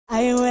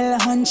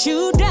hunt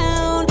you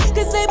down,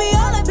 cause they be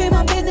all up in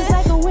my business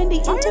like a Wendy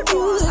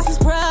interview. This is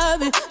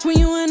private between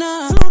you and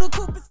I.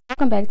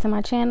 Welcome back to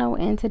my channel,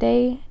 and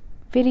today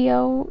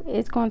video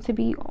is going to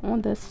be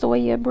on the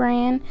Soya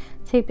brand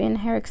tape-in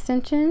hair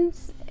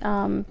extensions.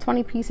 20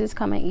 pieces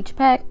come in each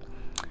pack.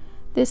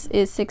 This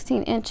is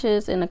 16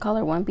 inches in the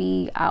color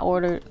 1B. I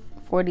ordered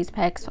 4 of these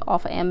packs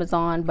off of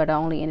Amazon, but I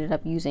only ended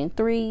up using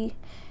 3.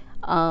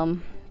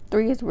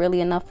 3 is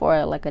really enough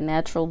for like a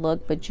natural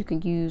look, but you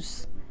can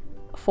use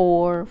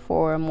 4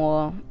 for a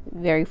more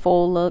very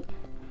full look.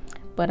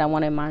 But I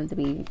wanted mine to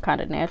be kind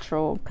of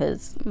natural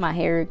because my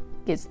hair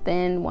gets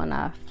thin when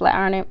I flat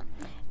iron it,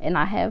 and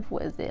I have,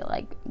 what is it,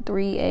 like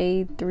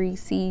 3A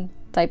 3C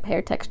type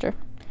hair texture.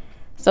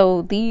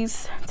 So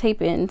these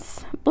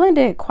tape-ins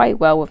blended quite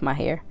well with my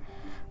hair,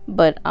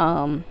 but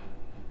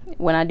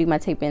when I do my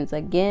tape-ins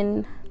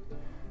again,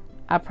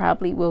 I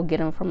probably will get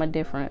them from a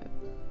different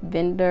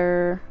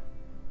vendor,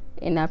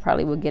 and I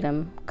probably will get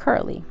them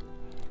curly,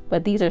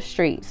 but these are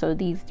straight, so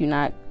these do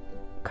not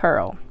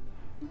curl.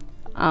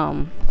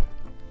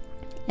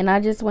 And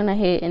I just went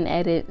ahead and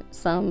added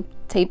some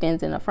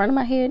tape-ins in the front of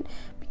my head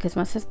because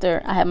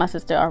I had my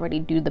sister already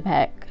do the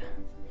pack,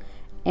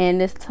 and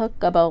this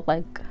took about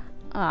like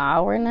an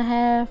hour and a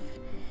half.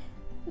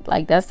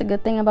 Like, that's the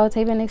good thing about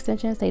tape-in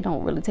extensions, they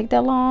don't really take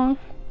that long.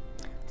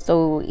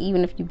 So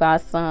even if you buy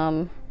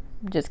some,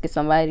 just get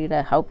somebody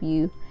to help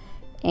you.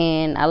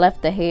 And I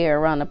left the hair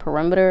around the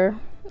perimeter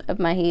of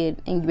my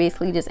head, and you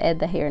basically just add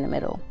the hair in the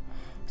middle.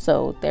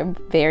 So they're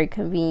very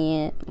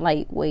convenient,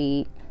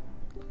 lightweight.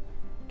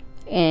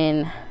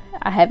 And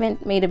I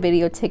haven't made a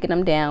video taking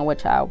them down,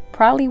 which I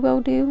probably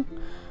will do,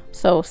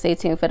 so stay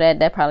tuned for that.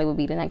 That probably will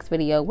be the next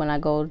video when I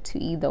go to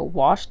either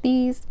wash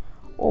these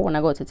or when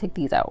I go to take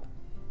these out.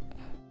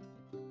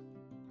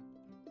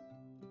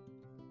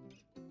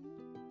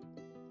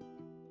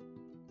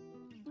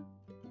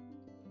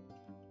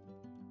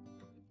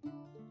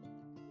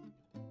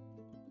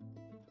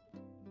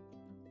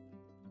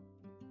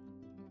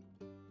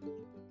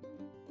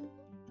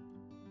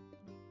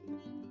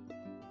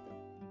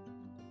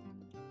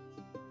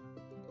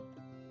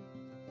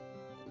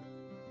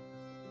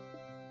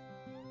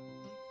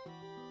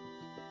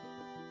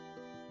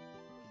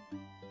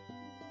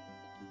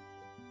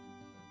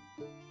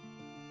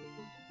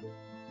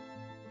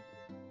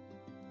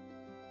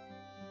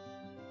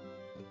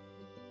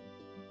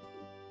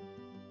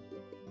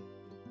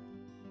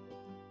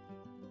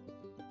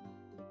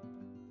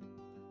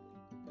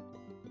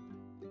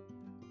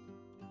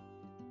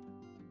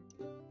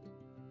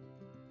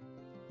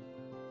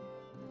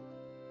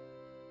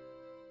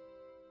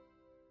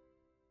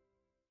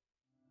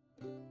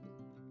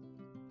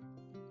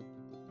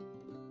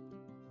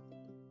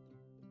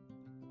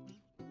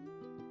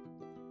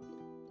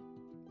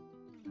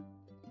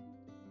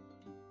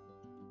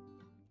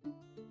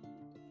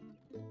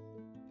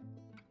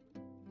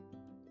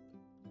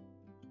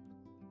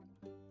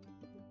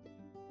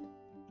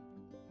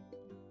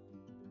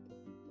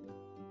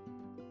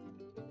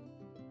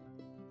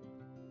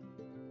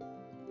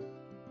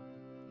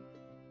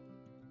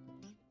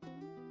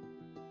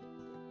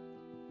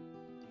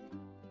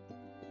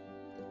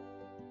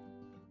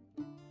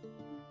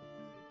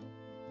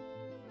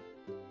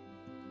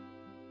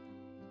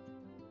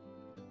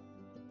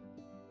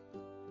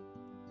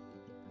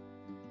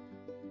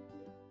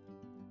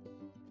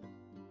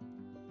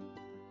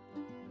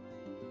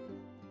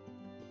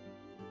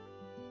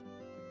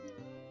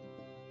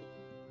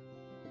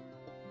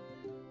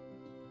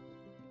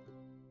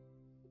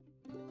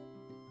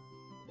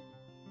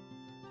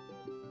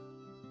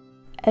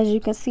 As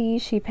you can see,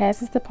 she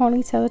passes the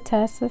ponytail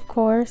test, of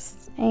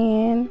course,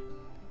 and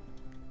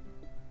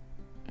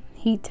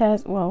heat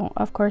test. Well,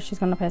 of course she's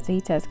gonna pass the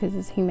heat test because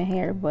it's human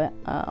hair, but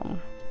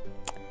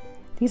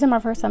these are my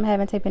first time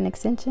having tape-in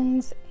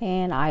extensions,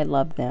 and I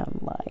love them.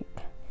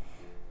 Like,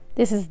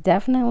 this is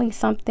definitely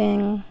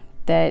something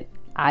that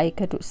I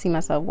could see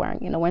myself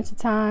wearing in the winter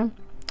time.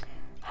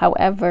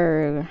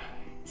 However,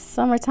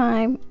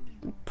 summertime,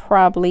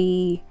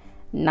 probably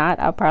not.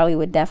 I probably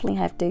would definitely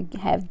have to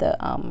have the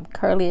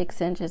curly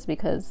extensions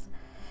because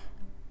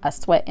I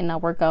sweat and I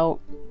work out,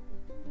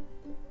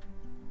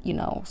 you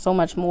know, so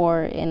much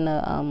more in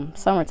the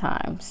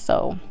summertime.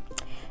 So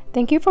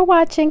thank you for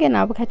watching, and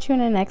I will catch you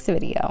in the next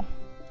video.